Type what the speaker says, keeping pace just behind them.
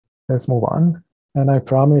let's move on. And I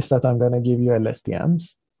promise that I'm going to give you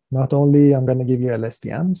LSTMs. Not only I'm going to give you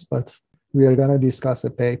LSTMs, but we are going to discuss a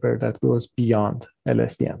paper that goes beyond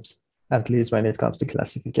LSTMs, at least when it comes to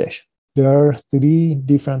classification. There are 3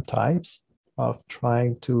 different types of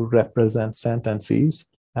trying to represent sentences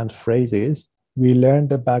and phrases. We learned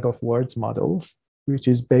the bag of words models, which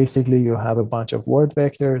is basically you have a bunch of word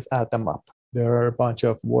vectors, add them up. There are a bunch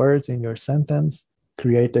of words in your sentence,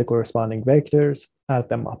 create the corresponding vectors, add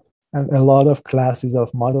them up. And a lot of classes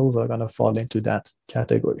of models are going to fall into that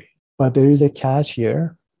category. But there is a catch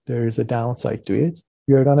here. There is a downside to it.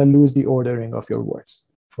 You're going to lose the ordering of your words.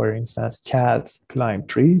 For instance, cats climb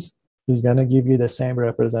trees is going to give you the same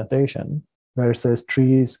representation versus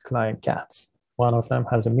trees climb cats. One of them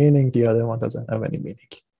has a meaning, the other one doesn't have any meaning.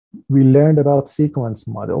 We learned about sequence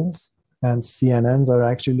models, and CNNs are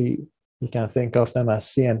actually, you can think of them as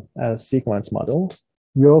sequence models.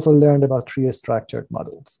 We also learned about tree-structured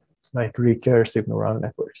models, like recursive neural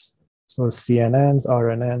networks. So CNNs,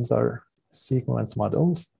 RNNs are sequence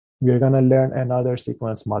models. We're going to learn another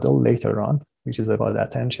sequence model later on, which is about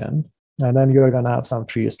attention. And then you're going to have some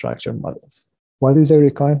tree-structured models. What is a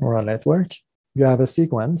recurrent neural network? You have a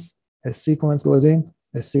sequence goes in,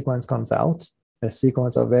 a sequence comes out, a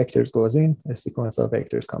sequence of vectors goes in, a sequence of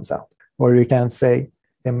vectors comes out. Or you can say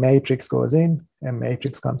a matrix goes in, a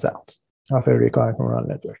matrix comes out of a recurrent neural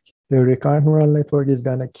network. The recurrent neural network is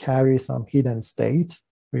going to carry some hidden state,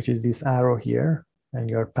 which is this arrow here, and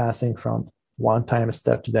you're passing from one time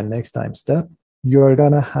step to the next time step. You're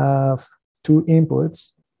going to have 2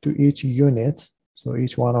 inputs to each unit. So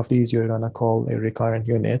each one of these you're going to call a recurrent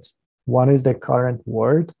unit. One is the current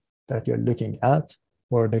word that you're looking at,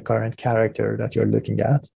 or the current character that you're looking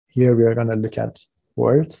at. Here we are going to look at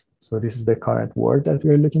words. So this is the current word that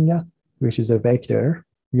we're looking at, which is a vector.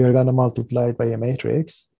 We are going to multiply it by a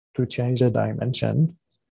matrix to change the dimension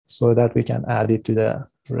so that we can add it to the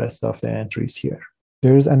rest of the entries here.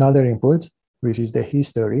 There is another input, which is the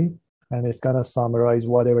history, and it's going to summarize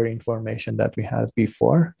whatever information that we had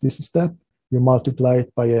before this step. You multiply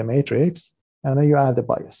it by a matrix, and then you add the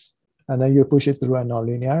bias. And then you push it through a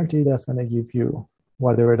nonlinearity that's going to give you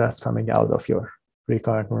whatever that's coming out of your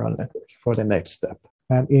recurrent neural network for the next step.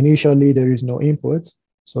 And initially, there is no input,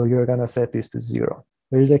 so you're going to set this to 0.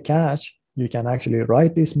 There is a catch. You can actually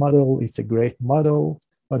write this model. It's a great model.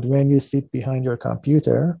 But when you sit behind your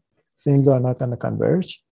computer, things are not going to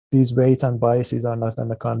converge. These weights and biases are not going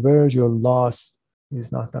to converge. Your loss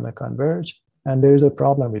is not going to converge. And there's a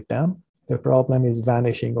problem with them. The problem is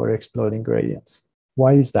vanishing or exploding gradients.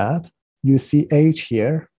 Why is that? You see H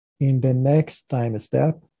here. In the next time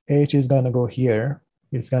step, H is going to go here.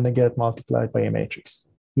 It's going to get multiplied by a matrix.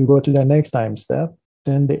 You go to the next time step,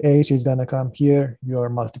 then the H is going to come here. You're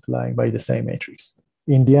multiplying by the same matrix.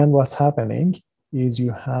 In the end, what's happening is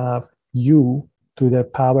you have U to the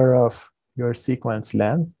power of your sequence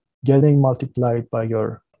length getting multiplied by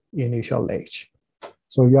your initial H.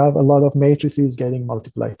 So you have a lot of matrices getting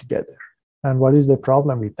multiplied together. And what is the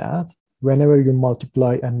problem with that? Whenever you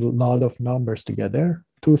multiply a lot of numbers together,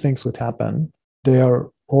 2 things would happen. They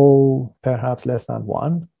are all perhaps less than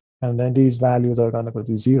 1, and then these values are going to go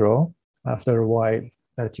to 0. After a while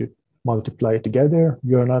that you multiply together,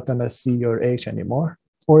 you're not going to see your H anymore,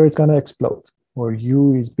 or it's going to explode, or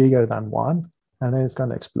U is bigger than 1, and then it's going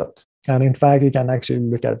to explode. And in fact, you can actually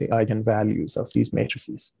look at the eigenvalues of these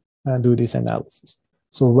matrices and do this analysis.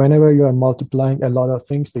 So whenever you're multiplying a lot of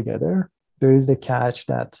things together, there is the catch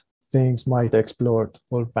that things might explode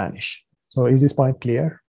or vanish. So is this point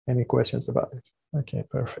clear? Any questions about it? Okay,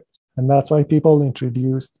 perfect. And that's why people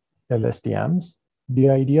introduced LSTMs. The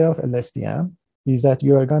idea of LSTM is that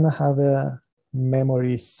you are going to have a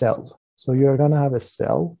memory cell. So you're going to have a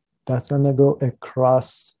cell that's going to go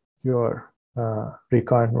across your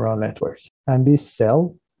recurrent neural network. And this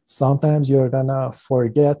cell, sometimes you're going to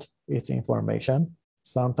forget its information.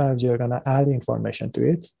 Sometimes you're going to add information to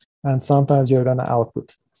it. And sometimes you're going to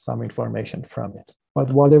output some information from it.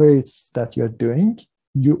 But whatever it's that you're doing,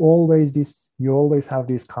 you always have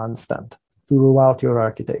this constant throughout your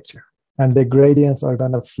architecture. And the gradients are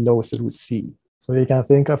going to flow through C. So you can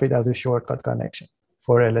think of it as a shortcut connection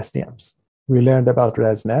for LSTMs. We learned about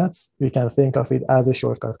ResNets. We can think of it as a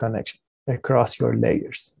shortcut connection across your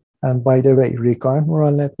layers. And by the way, recurrent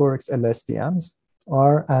neural networks, LSTMs,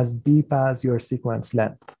 are as deep as your sequence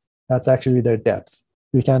length. That's actually their depth.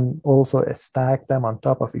 You can also stack them on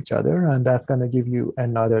top of each other, and that's going to give you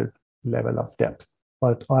another level of depth.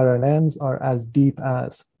 But RNNs are as deep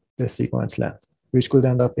as the sequence length, which could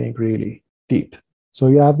end up being really deep. So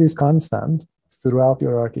you have this constant throughout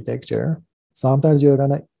your architecture. Sometimes you're going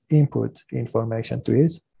to input information to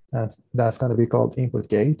it, and that's going to be called input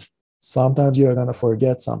gate. Sometimes you're going to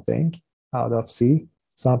forget something out of C.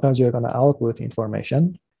 Sometimes you're going to output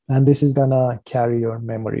information, and this is going to carry your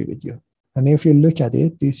memory with you. And if you look at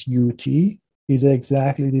it, this UT is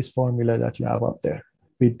exactly this formula that you have up there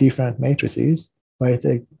with different matrices, but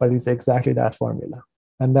it's exactly that formula.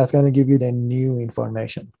 And that's going to give you the new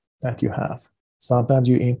information that you have. Sometimes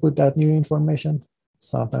you input that new information,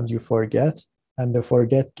 sometimes you forget, and the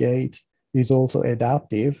forget gate is also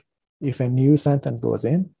adaptive. If a new sentence goes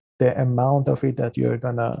in, the amount of it that you're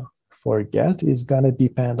gonna forget is gonna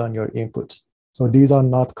depend on your input. So these are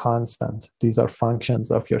not constant. These are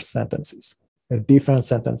functions of your sentences. A different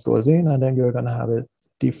sentence goes in, and then you're gonna have a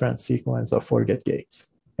different sequence of forget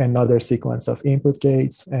gates, another sequence of input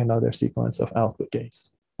gates, another sequence of output gates.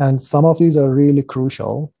 And some of these are really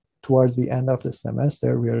crucial. Towards the end of the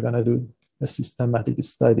semester, we are gonna do a systematic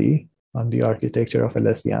study on the architecture of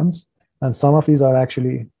LSTMs. And some of these are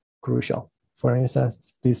actually crucial. For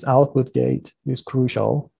instance, this output gate is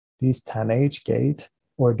crucial. This tanh gate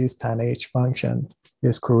or this tanh function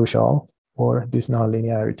is crucial, or this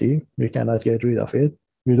nonlinearity, you cannot get rid of it.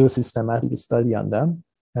 You do systematic study on them,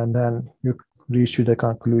 and then you reach to the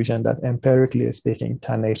conclusion that empirically speaking,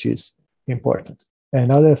 tanh is important.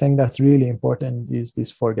 Another thing that's really important is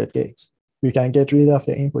this forget gate. You can get rid of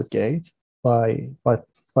the input gate by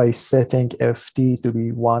setting ft to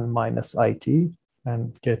be 1 minus it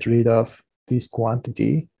and get rid of this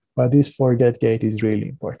quantity. But this forget gate is really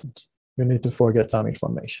important. You need to forget some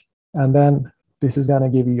information. And then this is going to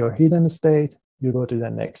give you your hidden state. You go to the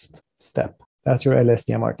next step. That's your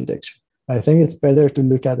LSTM architecture. I think it's better to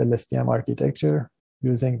look at LSTM architecture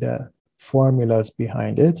using the formulas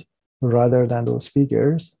behind it rather than those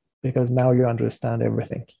figures, because now you understand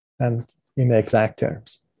everything. And in exact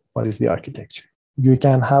terms, what is the architecture? You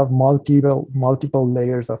can have multiple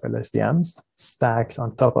layers of LSTMs stacked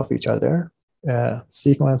on top of each other. A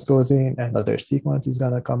sequence goes in, another sequence is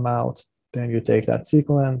going to come out. Then you take that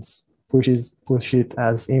sequence, push it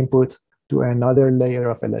as input to another layer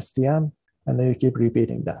of LSTM, and then you keep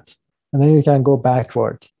repeating that. And then you can go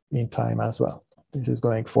backward in time as well. This is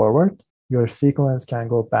going forward. Your sequence can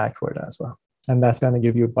go backward as well. And that's going to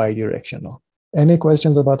give you bidirectional. Any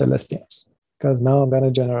questions about LSTMs? Because now I'm going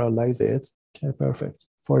to generalize it. Okay, perfect.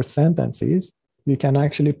 For sentences, you can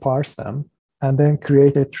actually parse them and then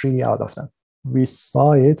create a tree out of them. We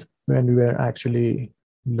saw it when we were actually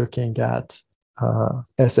looking at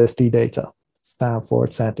SST data,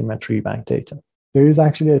 Stanford Sentiment Tree Bank data. There is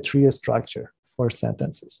actually a tree structure for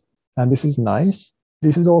sentences. And this is nice.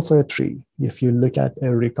 This is also a tree. If you look at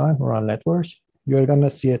a recurrent neural network, you're going to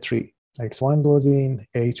see a tree. X1 goes in,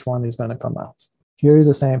 H1 is going to come out. Here is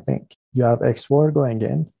the same thing. You have X4 going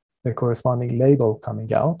in, the corresponding label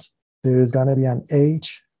coming out. There is going to be an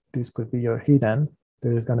H. This could be your hidden.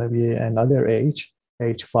 There is going to be another H,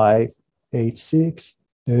 H5, H6.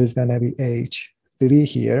 There is going to be H3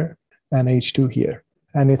 here and H2 here.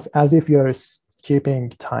 And it's as if you're skipping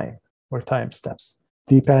time or time steps,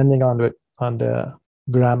 depending on the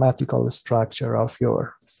grammatical structure of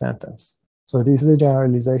your sentence. So this is a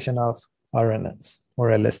generalization of RNNs or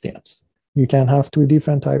LSTMs. You can have two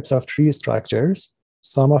different types of tree structures.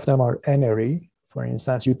 Some of them are n-ary. For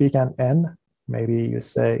instance, you pick an n. Maybe you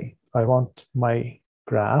say, I want my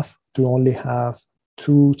graph to only have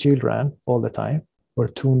 2 children all the time, or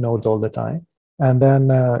 2 nodes all the time. And then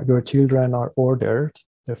your children are ordered,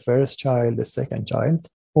 the first child, the second child,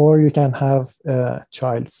 or you can have a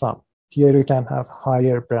child sum. Here you can have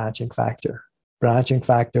higher branching factor. Branching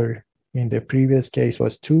factor in the previous case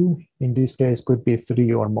was 2. In this case could be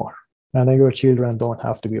 3 or more. And then your children don't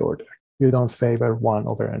have to be ordered. You don't favor one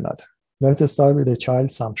over another. Let's start with the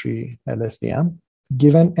child sum tree LSTM.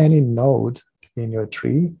 Given any node in your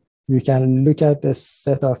tree, you can look at the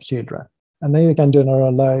set of children, and then you can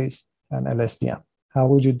generalize an LSTM. How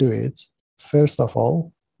would you do it? First of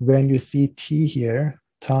all, when you see T here,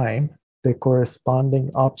 time, the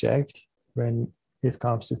corresponding object, when it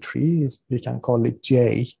comes to trees, we can call it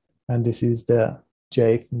J, and this is the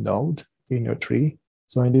jth node in your tree.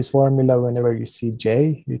 So in this formula, whenever you see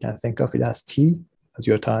J, you can think of it as T as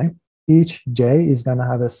your time. Each J is going to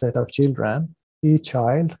have a set of children. Each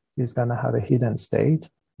child is going to have a hidden state,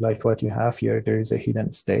 like what you have here. There is a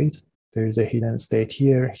hidden state. There is a hidden state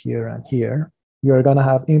here, here, and here. You're going to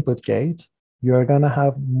have input gate. You're going to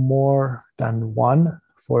have more than one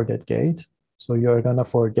forget gate. So you're going to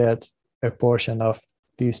forget a portion of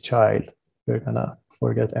this child. You're going to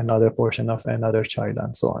forget another portion of another child,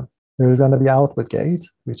 and so on. There is going to be output gate,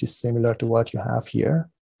 which is similar to what you have here.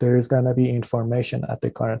 There is going to be information at the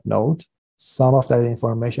current node. Some of that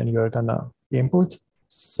information you're going to input.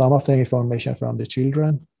 Some of the information from the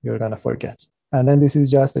children you're going to forget. And then this is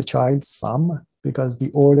just a child sum because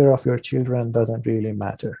the order of your children doesn't really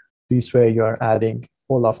matter. This way you're adding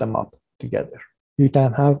all of them up together. You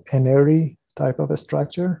can have an array type of a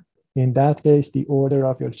structure. In that case, the order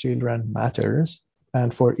of your children matters.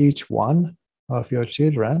 And for each one of your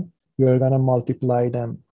children, you're going to multiply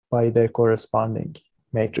them by their corresponding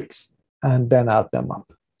matrix and then add them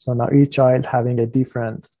up. So now each child having a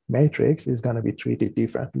different matrix is going to be treated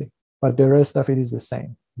differently. But the rest of it is the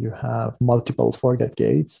same. You have multiple forget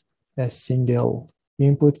gates, a single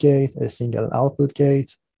input gate, a single output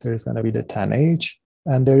gate. There's going to be the tanh,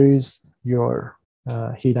 and there is your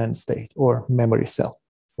hidden state or memory cell.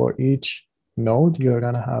 For each node, you're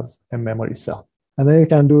going to have a memory cell. And then you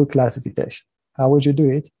can do classification. How would you do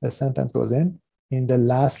it? A sentence goes in. In the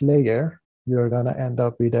last layer, you're going to end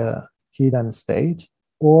up with a hidden state,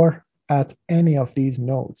 or at any of these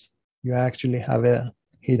nodes, you actually have a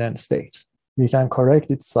hidden state. You can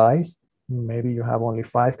correct its size. Maybe you have only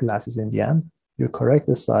 5 classes in the end. You correct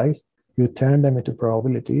the size, you turn them into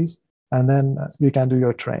probabilities, and then you can do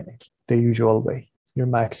your training the usual way. You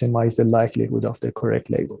maximize the likelihood of the correct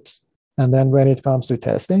labels. And then when it comes to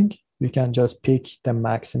testing, you can just pick the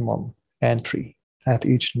maximum entry at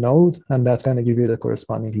each node, and that's going to give you the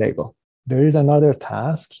corresponding label. There is another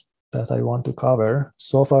task that I want to cover.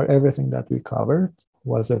 So far, everything that we covered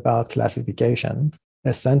was about classification.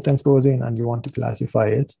 A sentence goes in and you want to classify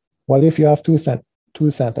it. What if you have two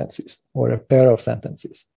sentences or a pair of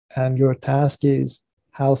sentences? And your task is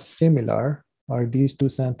how similar are these 2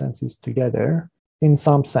 sentences together in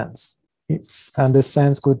some sense? And the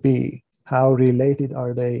sense could be how related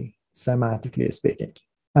are they semantically speaking?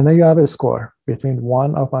 And then you have a score between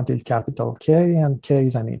 1 up until capital K, and K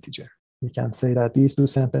is an integer. You can say that these 2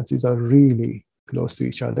 sentences are really close to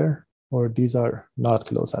each other, or these are not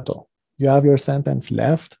close at all. You have your sentence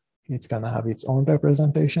left, it's going to have its own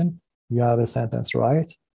representation. You have a sentence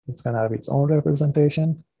right, it's going to have its own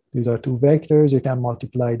representation. These are 2 vectors, you can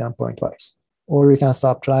multiply them pointwise. Or you can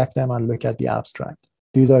subtract them and look at the abstract.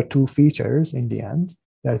 These are 2 features in the end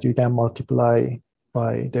that you can multiply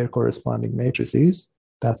by their corresponding matrices.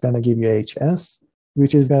 That's going to give you HS,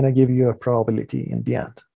 which is going to give you a probability in the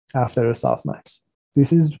end after a softmax.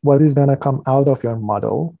 This is what is going to come out of your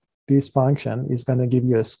model. This function is going to give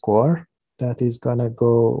you a score that is going to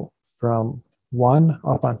go from 1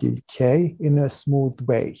 up until K in a smooth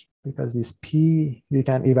way, because this P, you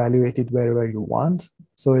can evaluate it wherever you want.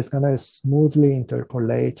 So it's going to smoothly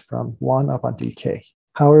interpolate from 1 up until K.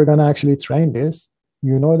 How we're going to actually train this,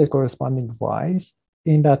 you know the corresponding Y's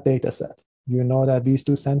in that data set. You know that these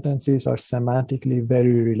 2 sentences are semantically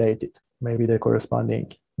very related. Maybe the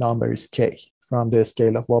corresponding number is K. From the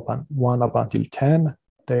scale of 1 up until 10,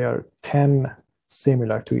 they are 10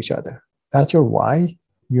 similar to each other. That's your Y.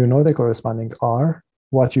 You know the corresponding R.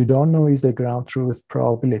 What you don't know is the ground truth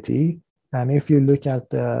probability. And if you look at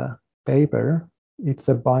the paper, it's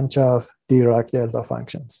a bunch of Dirac delta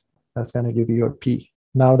functions. That's going to give you your P.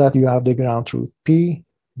 Now that you have the ground truth P,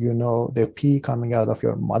 you know the P coming out of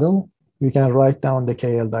your model, you can write down the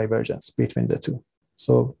KL divergence between the 2.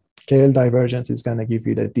 So KL divergence is going to give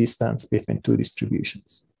you the distance between 2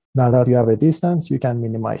 distributions. Now that you have a distance, you can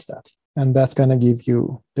minimize that. And that's going to give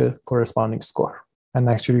you the corresponding score and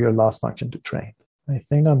actually your last function to train. I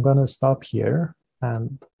think I'm going to stop here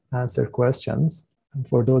and answer questions. And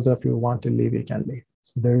for those of you who want to leave, you can leave.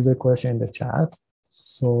 So there is a question in the chat.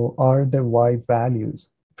 So are the Y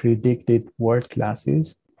values predicted word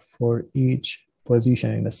classes for each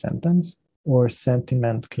position in a sentence, or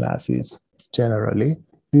sentiment classes generally?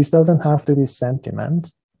 This doesn't have to be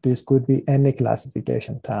sentiment. This could be any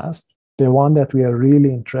classification task. The one that we are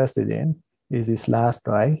really interested in is this last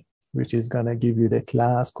guy, which is going to give you the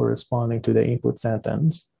class corresponding to the input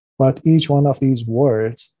sentence. But each one of these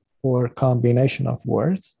words or combination of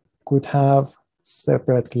words could have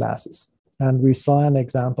separate classes. And we saw an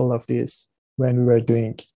example of this when we were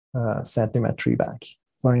doing sentiment tree bank.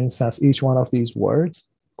 For instance, each one of these words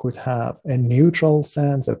could have a neutral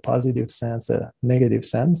sense, a positive sense, a negative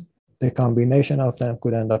sense. The combination of them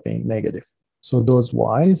could end up being negative. So those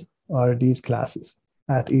Y's are these classes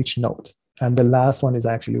at each node. And the last one is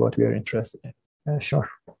actually what we are interested in. Sure.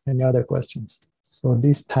 Any other questions? So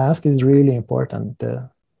this task is really important, the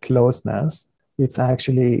closeness. It's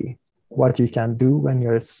actually what you can do when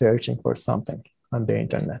you're searching for something on the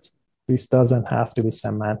internet. This doesn't have to be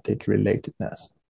semantic relatedness.